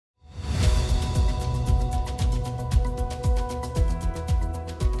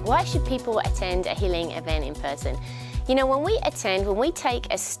Why should people attend a healing event in person? You know, when we attend, when we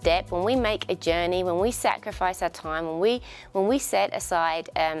take a step, when we make a journey, when we sacrifice our time, when we set aside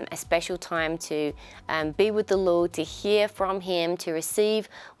a special time to be with the Lord, to hear from Him, to receive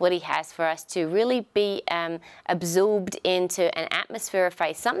what He has for us, to really be absorbed into an atmosphere of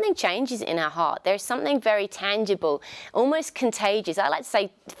faith, something changes in our heart. There's something very tangible, almost contagious. I like to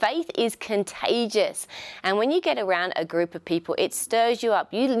say faith is contagious. And when you get around a group of people, it stirs you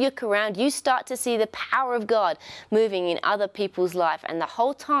up. You look around, you start to see the power of God moving in other people's life, and the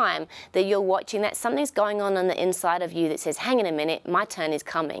whole time that you're watching that, something's going on the inside of you that says, hang on a minute, my turn is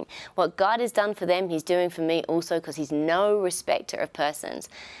coming. What God has done for them, He's doing for me also, because He's no respecter of persons.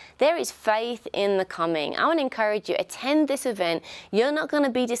 There is faith in the coming. I want to encourage you, attend this event. You're not going to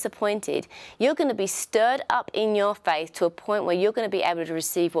be disappointed. You're going to be stirred up in your faith to a point where you're going to be able to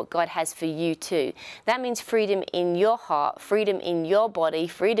receive what God has for you too. That means freedom in your heart, freedom in your body,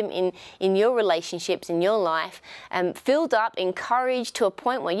 freedom in your relationships, in your life, filled up, encouraged to a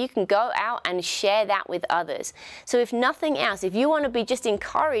point where you can go out and share that with others. So if nothing else, if you want to be just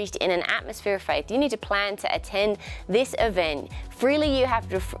encouraged in an atmosphere of faith, you need to plan to attend this event. Freely you have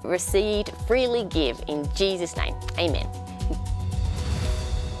received, freely give. In Jesus' name, amen.